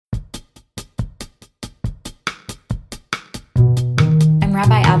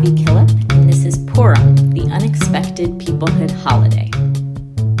Rabbi Avi Killip, and this is Purim, the Unexpected Peoplehood Holiday.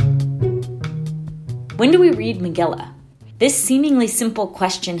 When do we read Megillah? This seemingly simple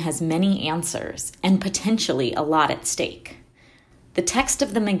question has many answers, and potentially a lot at stake. The text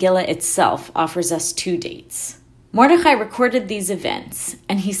of the Megillah itself offers us two dates. Mordechai recorded these events,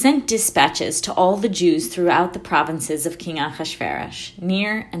 and he sent dispatches to all the Jews throughout the provinces of King Ahasuerus,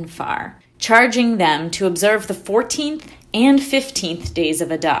 near and far, charging them to observe the 14th and 15th days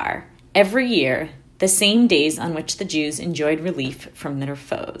of Adar, every year, the same days on which the Jews enjoyed relief from their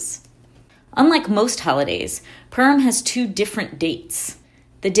foes. Unlike most holidays, Purim has two different dates.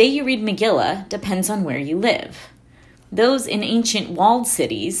 The day you read Megillah depends on where you live. Those in ancient walled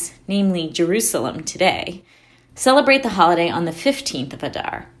cities, namely Jerusalem today, celebrate the holiday on the 15th of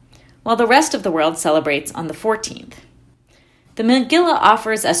Adar, while the rest of the world celebrates on the 14th. The Megillah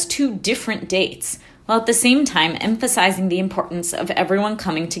offers us two different dates, while at the same time emphasizing the importance of everyone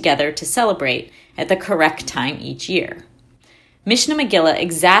coming together to celebrate at the correct time each year. Mishnah Megillah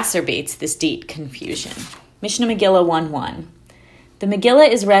exacerbates this date confusion. Mishnah Megillah 1:1. The Megillah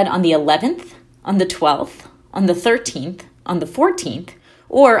is read on the 11th, on the 12th, on the 13th, on the 14th,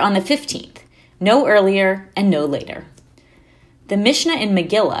 or on the 15th, no earlier and no later. The Mishnah in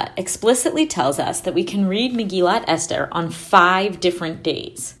Megillah explicitly tells us that we can read Megillat Esther on 5 different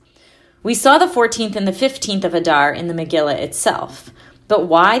days. We saw the 14th and the 15th of Adar in the Megillah itself, but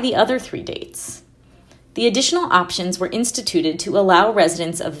why the other 3 dates? The additional options were instituted to allow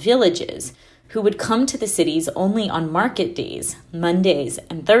residents of villages who would come to the cities only on market days, Mondays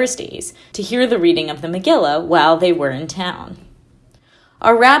and Thursdays, to hear the reading of the Megillah while they were in town.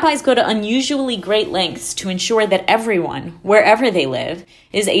 Our rabbis go to unusually great lengths to ensure that everyone, wherever they live,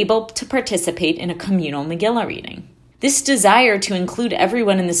 is able to participate in a communal Megillah reading. This desire to include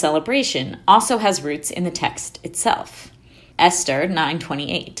everyone in the celebration also has roots in the text itself. Esther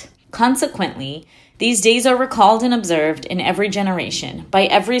 9:28. Consequently, these days are recalled and observed in every generation by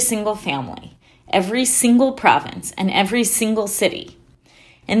every single family, every single province, and every single city.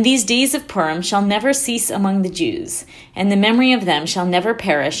 And these days of Purim shall never cease among the Jews, and the memory of them shall never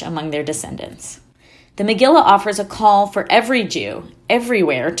perish among their descendants. The Megillah offers a call for every Jew,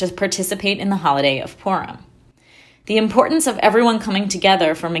 everywhere, to participate in the holiday of Purim. The importance of everyone coming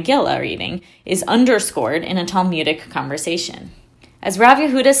together for Megillah reading is underscored in a Talmudic conversation. As Rav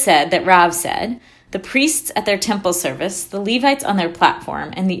Yehuda said that Rav said, the priests at their temple service, the Levites on their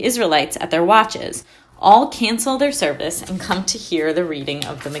platform, and the Israelites at their watches all cancel their service and come to hear the reading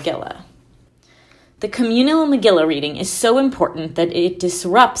of the Megillah. The communal Megillah reading is so important that it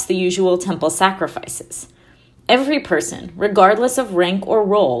disrupts the usual temple sacrifices. Every person, regardless of rank or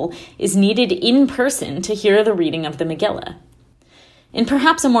role, is needed in person to hear the reading of the Megillah. In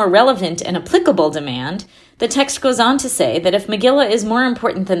perhaps a more relevant and applicable demand, the text goes on to say that if Megillah is more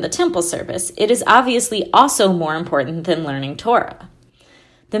important than the temple service, it is obviously also more important than learning Torah.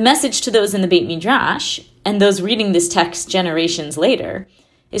 The message to those in the Beit Midrash, and those reading this text generations later,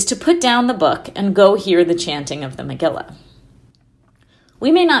 is to put down the book and go hear the chanting of the Megillah.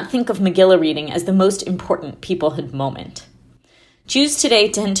 We may not think of Megillah reading as the most important peoplehood moment. Jews today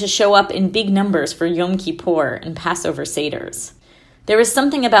tend to show up in big numbers for Yom Kippur and Passover Seders. There is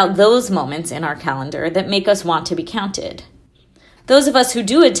something about those moments in our calendar that make us want to be counted. Those of us who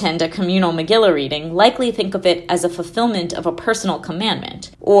do attend a communal Megillah reading likely think of it as a fulfillment of a personal commandment,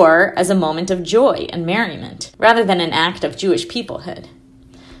 or as a moment of joy and merriment, rather than an act of Jewish peoplehood.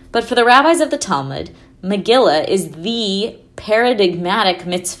 But for the rabbis of the Talmud, Megillah is the paradigmatic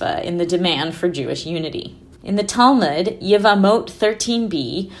mitzvah in the demand for Jewish unity. In the Talmud, Yevamot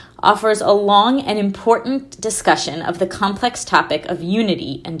 13b offers a long and important discussion of the complex topic of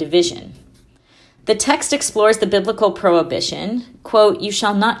unity and division. The text explores the biblical prohibition, quote, "You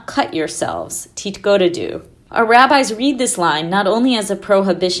shall not cut yourselves, titgodadu." Our rabbis read this line not only as a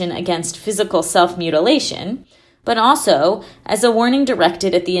prohibition against physical self-mutilation, but also as a warning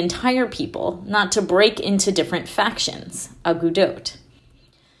directed at the entire people not to break into different factions, agudot.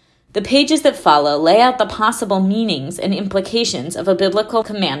 The pages that follow lay out the possible meanings and implications of a biblical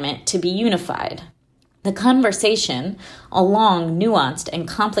commandment to be unified. The conversation, a long, nuanced, and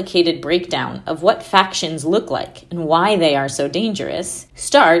complicated breakdown of what factions look like and why they are so dangerous,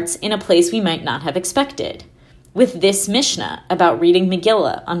 starts in a place we might not have expected, with this Mishnah about reading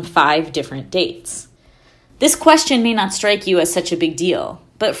Megillah on 5 different dates. This question may not strike you as such a big deal,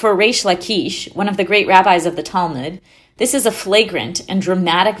 but for Reish Lakish, one of the great rabbis of the Talmud, this is a flagrant and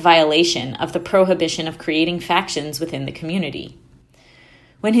dramatic violation of the prohibition of creating factions within the community.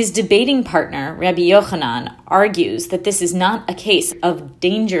 When his debating partner, Rabbi Yochanan, argues that this is not a case of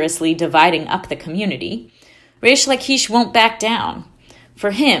dangerously dividing up the community, Reish Lakish won't back down.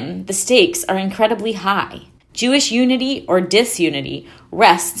 For him, the stakes are incredibly high. Jewish unity or disunity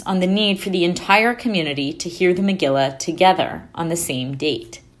rests on the need for the entire community to hear the Megillah together on the same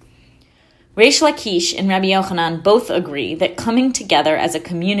date. Reish Lakish and Rabbi Yochanan both agree that coming together as a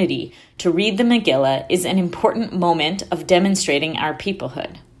community to read the Megillah is an important moment of demonstrating our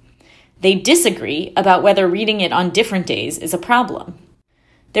peoplehood. They disagree about whether reading it on different days is a problem.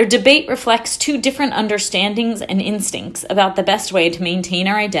 Their debate reflects two different understandings and instincts about the best way to maintain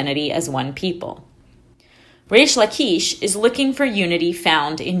our identity as one people. Reish Lakish is looking for unity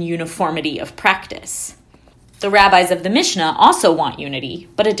found in uniformity of practice. The rabbis of the Mishnah also want unity,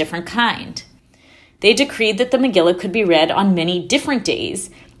 but a different kind. They decreed that the Megillah could be read on many different days,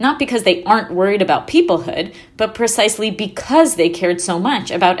 not because they aren't worried about peoplehood, but precisely because they cared so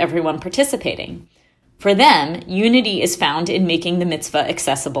much about everyone participating. For them, unity is found in making the mitzvah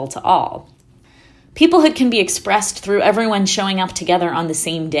accessible to all. Peoplehood can be expressed through everyone showing up together on the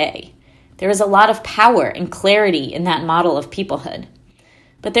same day. There is a lot of power and clarity in that model of peoplehood.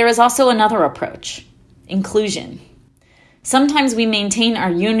 But there is also another approach: inclusion. Sometimes we maintain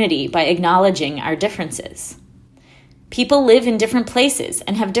our unity by acknowledging our differences. People live in different places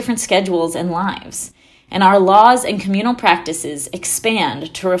and have different schedules and lives, and our laws and communal practices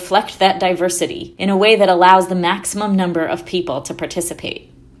expand to reflect that diversity in a way that allows the maximum number of people to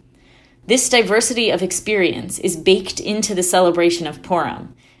participate. This diversity of experience is baked into the celebration of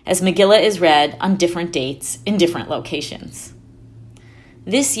Purim, as Megillah is read on different dates in different locations.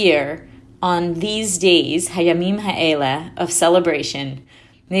 This year, on these days, Hayamim Ha'eleh, of celebration,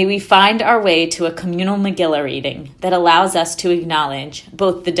 may we find our way to a communal Megillah reading that allows us to acknowledge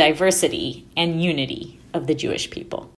both the diversity and unity of the Jewish people.